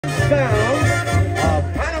sound of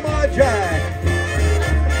Panama Jack.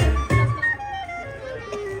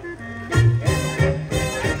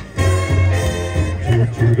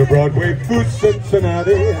 To the Broadway food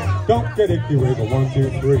Cincinnati, don't get icky with a 1, 2,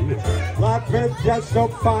 3. Life is just so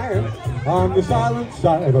fine on the silent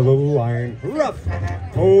side of the line. Rough,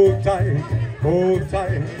 hold tight, hold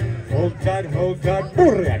tight, hold tight, hold tight.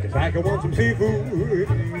 Burriacas, I can want some seafood,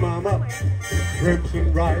 mama. Shrimps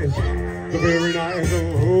and rice, the very nice.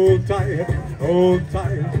 Oh, hold tight, hold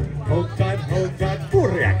tight, hold tight, hold tight.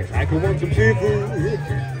 Burriacas, I can want some seafood,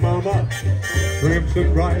 mama. Shrimps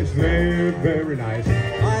and rice, they're very nice.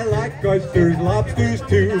 I like oysters, lobsters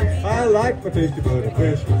too. I like my tasty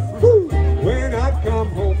butterfish. Woo! When I come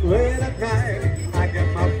home late at night, I get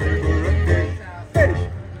my favorite dish. Fish!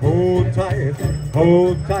 Hold tight,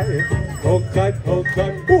 hold tight, hold tight, hold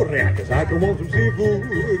tight. Burriacas, I can want some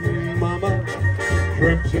seafood, mama.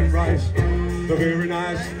 Shrimps and rice, they're very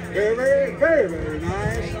nice. Very, very, very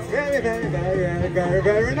nice. Very, very, very, very,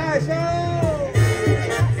 very nice. Oh!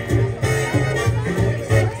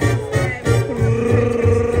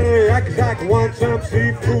 I want some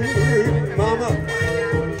seafood, mama.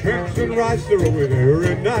 Shrimps and rice, they're over there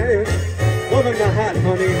at night. Loving the hat,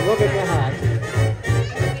 honey, loving the hat.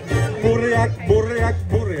 Burriac, burriac,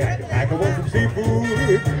 burriac. I can want some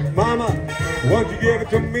seafood, mama. Won't you give it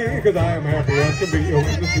to me? Cause I am happy as can be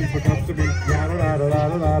when the seafood comes to me.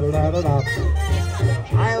 Da-da-da-da-da-da-da-da-da.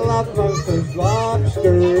 I love oysters,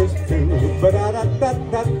 lobsters too.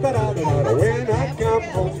 Ba-da-da-da-da-da-da-da. When I come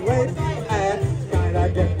home late at night, I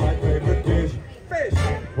get my favorite dish. Fish!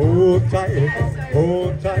 Hold tight,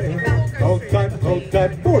 hold tight, hold tight, hold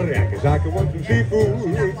tight. Burriacas, I can want some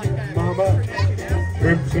seafood, mama.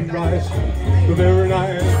 Shrimps and rice, so very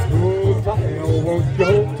nice. Hold tight, oh, won't you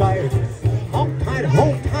hold tight? Hold tight,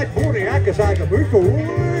 burriacas, I can be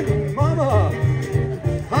good, mama.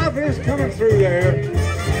 Harvey's coming through there.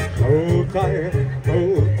 Hold tight,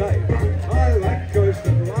 hold tight. I like oysters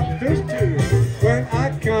and lobsters too. When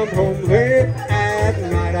I come home late at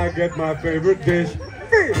night, I get my favorite dish.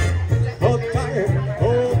 Fish! Hold tight,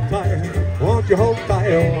 won't you hold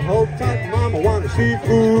tight, oh, hold tight, mama, want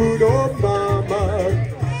seafood, oh, mama.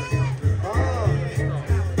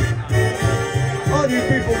 All you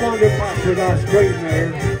people wander past with our straight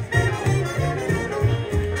there.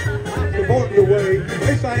 I'm walking away, at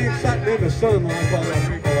least I ain't sitting in the sun like all that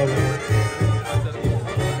people over there.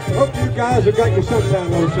 Hope you guys have got your suntan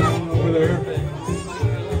lotion on over there.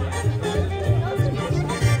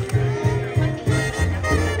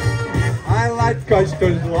 I like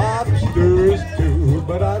oysters, lobsters too,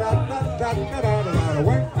 but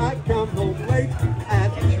when I come home late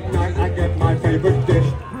at night, I get my favorite dish,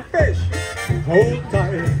 fish. Hold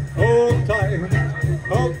tight, hold tight,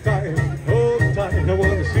 hold tight, hold tight. I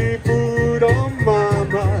want seafood, oh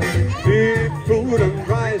mama, seafood and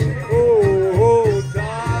rice, oh, hold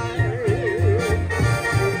tight.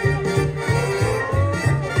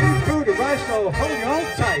 Seafood and rice, so hold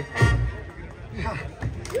tight.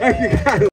 Thank you guys.